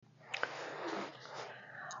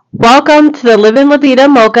Welcome to the Living La Vida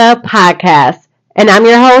Mocha podcast, and I'm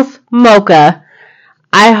your host, Mocha.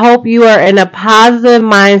 I hope you are in a positive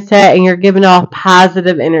mindset and you're giving off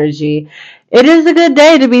positive energy. It is a good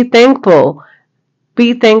day to be thankful.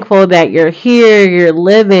 Be thankful that you're here, you're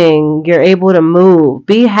living, you're able to move.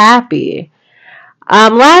 Be happy.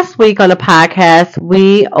 Last week on the podcast,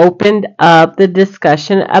 we opened up the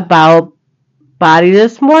discussion about body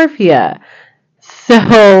dysmorphia.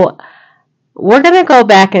 So, we're going to go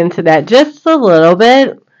back into that just a little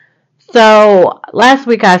bit. So last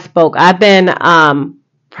week I spoke. I've been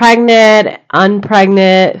pregnant,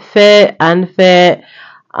 unpregnant, fit, unfit.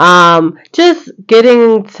 Just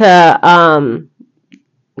getting to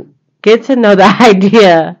get to know the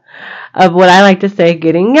idea of what I like to say,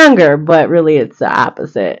 getting younger, but really it's the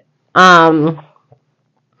opposite.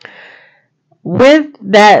 With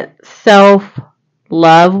that self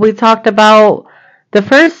love we talked about, the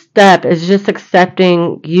first step is just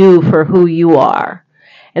accepting you for who you are.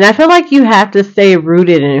 And I feel like you have to stay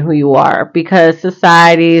rooted in who you are because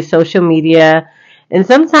society, social media, and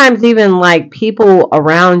sometimes even like people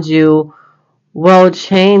around you will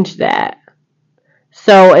change that.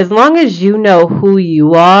 So as long as you know who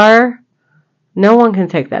you are, no one can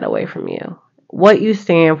take that away from you. What you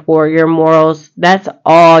stand for, your morals, that's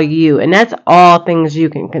all you. And that's all things you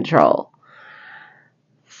can control.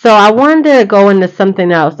 So I wanted to go into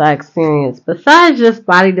something else I experienced. Besides just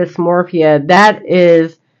body dysmorphia, that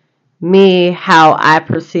is me, how I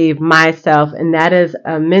perceive myself, and that is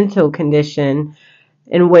a mental condition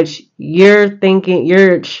in which you're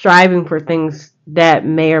striving for things that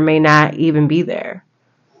may or may not even be there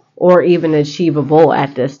or even achievable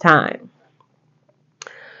at this time.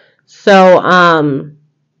 So, I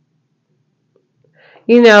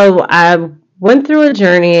went through a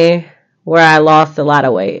journey where I lost a lot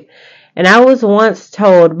of weight. And I was once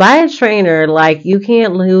told by a trainer, like, you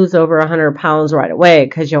can't lose over 100 pounds right away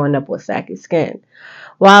because you'll end up with saggy skin.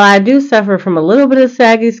 While I do suffer from a little bit of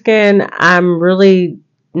saggy skin, I'm really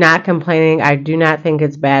not complaining. I do not think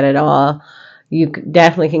it's bad at all. You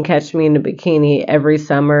definitely can catch me in a bikini every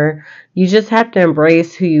summer. You just have to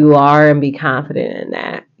embrace who you are and be confident in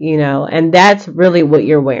that, and that's really what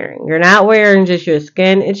you're wearing. You're not wearing just your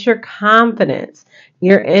skin. It's your confidence,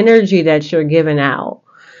 your energy that you're giving out.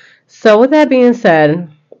 So with that being said,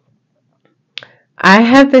 I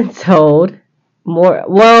have been told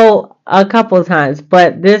a couple of times,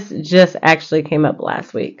 but this just actually came up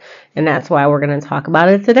last week, and that's why we're going to talk about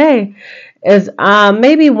it today, is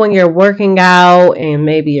maybe when you're working out and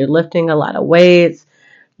maybe you're lifting a lot of weights,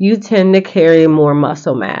 you tend to carry more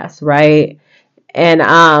muscle mass, right? And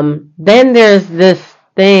then there's this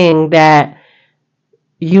thing that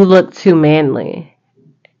you look too manly.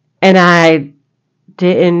 And I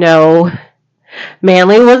didn't know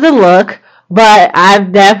manly was a look, but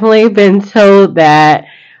I've definitely been told that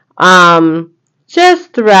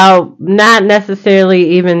just throughout, not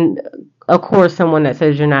necessarily even, of course, someone that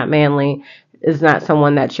says you're not manly is not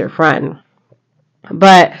someone that's your friend,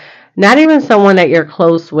 but not even someone that you're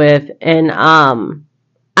close with. And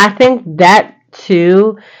I think that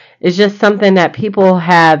too is just something that people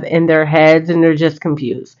have in their heads and they're just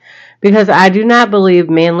confused, because I do not believe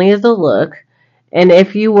manly is a look. And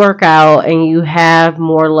if you work out and you have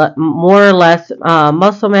more or less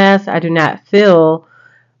muscle mass, I do not feel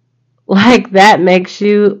like that makes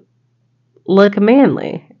you look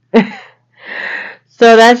manly.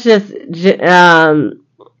 So that's just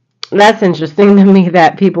that's interesting to me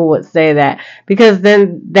that people would say that, because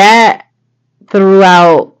then that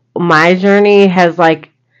throughout my journey has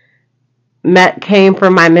came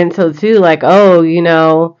from my mental too, like, oh,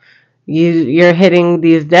 you're hitting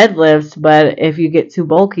these deadlifts, but if you get too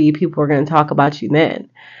bulky, people are going to talk about you then.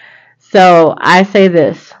 So I say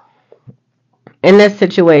this, in this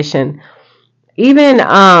situation, even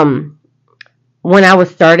when I was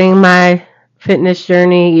starting my fitness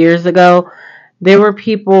journey years ago, there were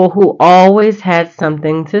people who always had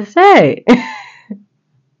something to say.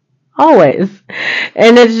 Always.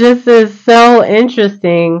 And it just is so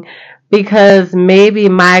interesting, because maybe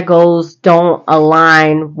my goals don't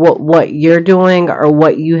align with what you're doing or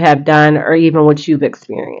what you have done or even what you've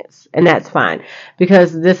experienced. And that's fine,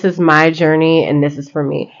 because this is my journey and this is for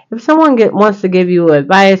me. If someone wants to give you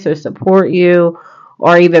advice or support you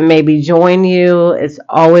or even maybe join you, it's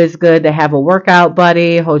always good to have a workout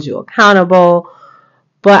buddy, hold you accountable.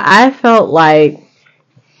 But I felt like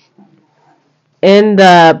in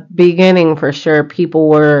the beginning, for sure, people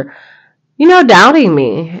were doubting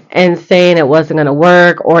me and saying it wasn't going to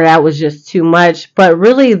work or that was just too much. But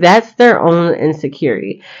really, that's their own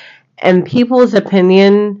insecurity. And people's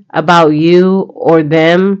opinion about you or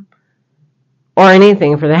them or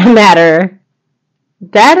anything for that matter,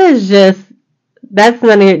 that is just, that's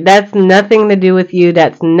nothing to do with you.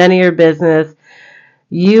 That's none of your business.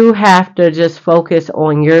 You have to just focus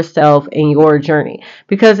on yourself and your journey.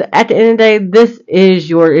 Because at the end of the day, this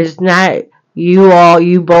is it's not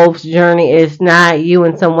you both's journey. It's not you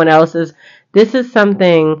and someone else's. This is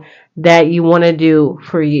something that you want to do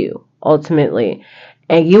for you, ultimately.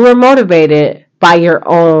 And you are motivated by your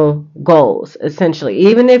own goals, essentially.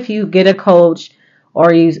 Even if you get a coach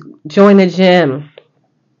or you join a gym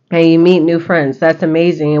and you meet new friends, that's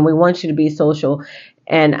amazing. And we want you to be social.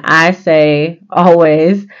 And I say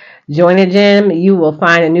always, join a gym, you will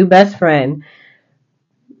find a new best friend.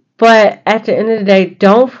 But at the end of the day,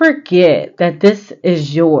 don't forget that this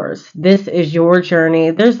is yours. This is your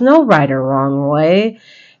journey. There's no right or wrong way.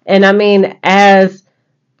 And I mean, as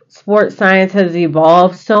sports science has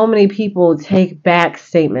evolved, so many people take back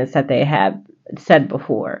statements that they have said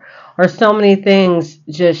before, or so many things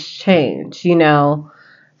just change, you know.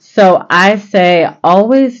 So I say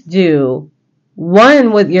always do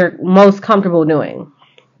one what you're most comfortable doing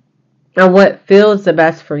and what feels the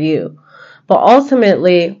best for you. But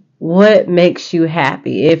ultimately, what makes you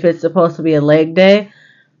happy? If it's supposed to be a leg day,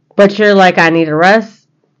 but you're like, I need a rest,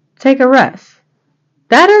 take a rest.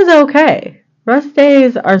 That is okay. Rest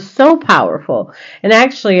days are so powerful. And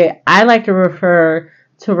actually, I like to refer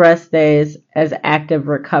to rest days as active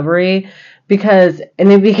recovery, because in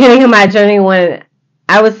the beginning of my journey, when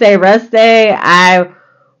I would say rest day, I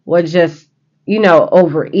would just,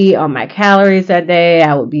 overeat on my calories that day.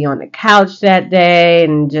 I would be on the couch that day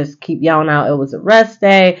and just keep yelling out it was a rest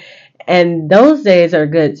day. And those days are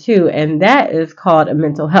good too. And that is called a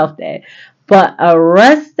mental health day. But a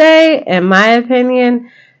rest day, in my opinion,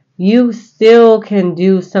 you still can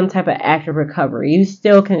do some type of active recovery. You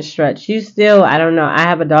still can stretch. You still, I don't know, I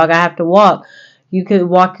have a dog, I have to walk. You could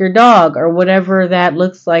walk your dog or whatever that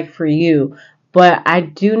looks like for you. But I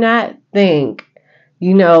do not think,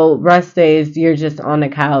 rest days, you're just on the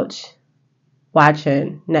couch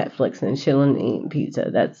watching Netflix and chilling and eating pizza.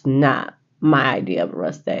 That's not my idea of a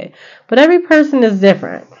rest day. But every person is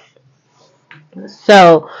different.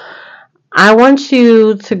 So I want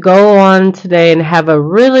you to go on today and have a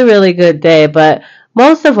really, really good day. But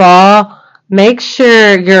most of all, make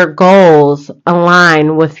sure your goals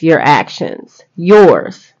align with your actions.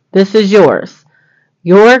 Yours. This is yours.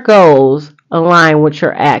 Your goals align with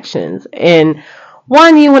your actions. And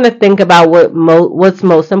one, you want to think about what's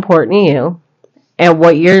most important to you and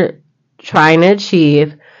what you're trying to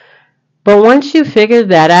achieve. But once you figure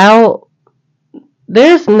that out,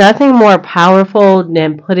 there's nothing more powerful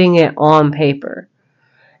than putting it on paper.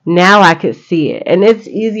 Now I could see it. And it's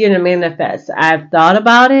easier to manifest. I've thought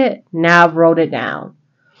about it. Now I've wrote it down.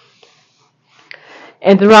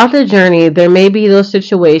 And throughout the journey, there may be those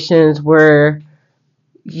situations where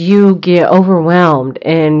you get overwhelmed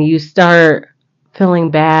and you start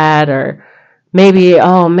feeling bad, or maybe,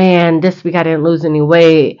 oh man, this week I didn't lose any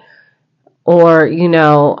weight, or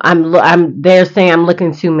they're saying I'm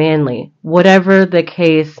looking too manly. Whatever the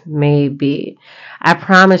case may be, I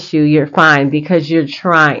promise you're fine because you're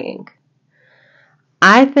trying.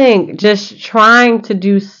 I think just trying to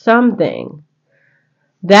do something,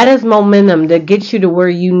 that is momentum to get you to where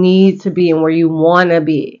you need to be and where you want to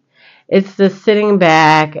be. It's the sitting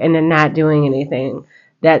back and then not doing anything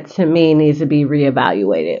that, to me, needs to be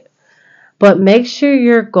reevaluated. But make sure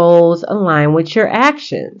your goals align with your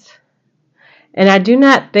actions. And I do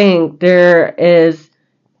not think there is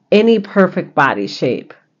any perfect body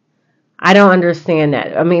shape. I don't understand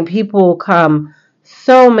that. I mean, people come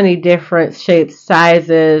so many different shapes,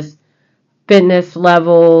 sizes, fitness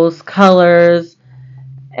levels, colors.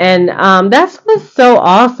 And that's what's so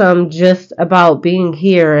awesome just about being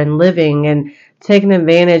here and living and taking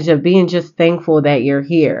advantage of being just thankful that you're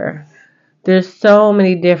here. There's so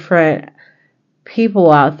many different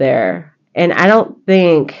people out there. And I don't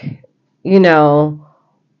think,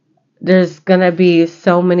 there's going to be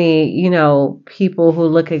so many, people who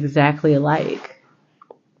look exactly alike.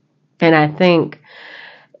 And I think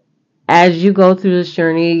as you go through this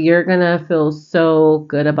journey, you're going to feel so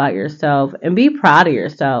good about yourself and be proud of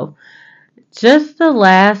yourself. Just the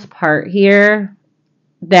last part here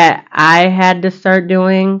that I had to start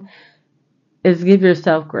doing is give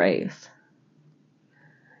yourself grace.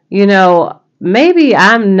 Maybe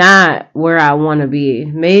I'm not where I want to be.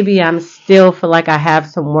 Maybe I'm still feel like I have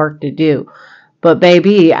some work to do. But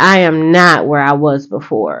baby, I am not where I was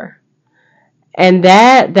before. And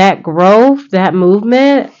that growth, that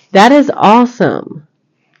movement, that is awesome.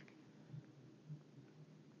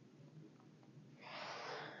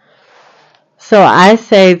 So I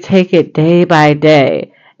say take it day by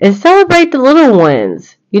day. and celebrate the little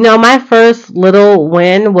wins. My first little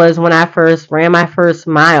win was when I first ran my first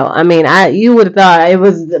mile. I mean, you would have thought it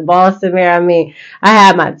was the Boston Marathon. I mean, I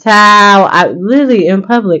had my towel. I literally in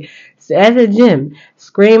public at the gym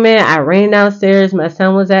screaming. I ran downstairs. My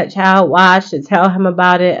son was at Child Watch to tell him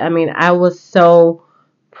about it. I mean, I was so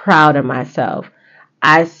proud of myself.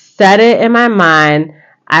 I set it in my mind.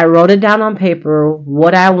 I wrote it down on paper,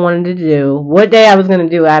 what I wanted to do, what day I was going to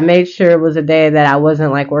do. I made sure it was a day that I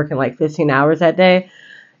wasn't like working like 15 hours that day.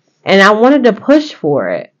 And I wanted to push for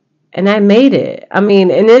it. And I made it. I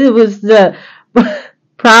mean, and it was the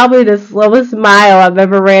probably the slowest mile I've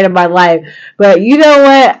ever ran in my life. But you know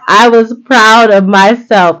what? I was proud of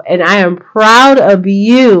myself. And I am proud of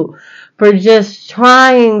you for just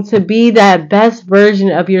trying to be that best version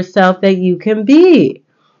of yourself that you can be.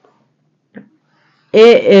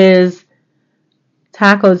 It is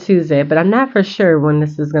Taco Tuesday, but I'm not for sure when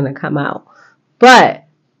this is going to come out. But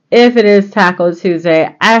if it is Taco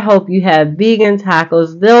Tuesday, I hope you have vegan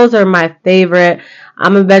tacos. Those are my favorite.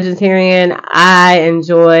 I'm a vegetarian. I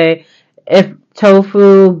enjoy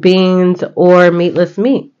tofu, beans, or meatless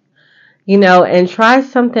meat. And try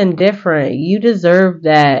something different. You deserve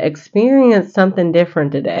that. Experience something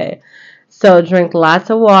different today. So drink lots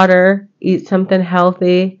of water, eat something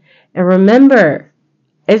healthy, and remember,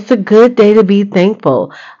 it's a good day to be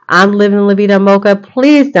thankful. I'm Living La Vida Mocha.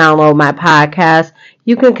 Please download my podcast.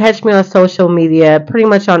 You can catch me on social media, pretty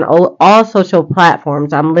much on all social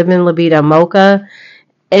platforms. I'm Living La Vida Mocha.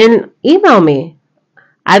 And email me.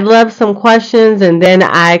 I'd love some questions, and then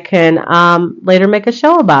I can later make a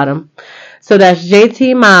show about them. So that's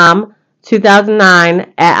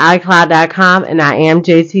JTMom2009 at iCloud.com, and I am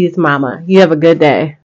JT's mama. You have a good day.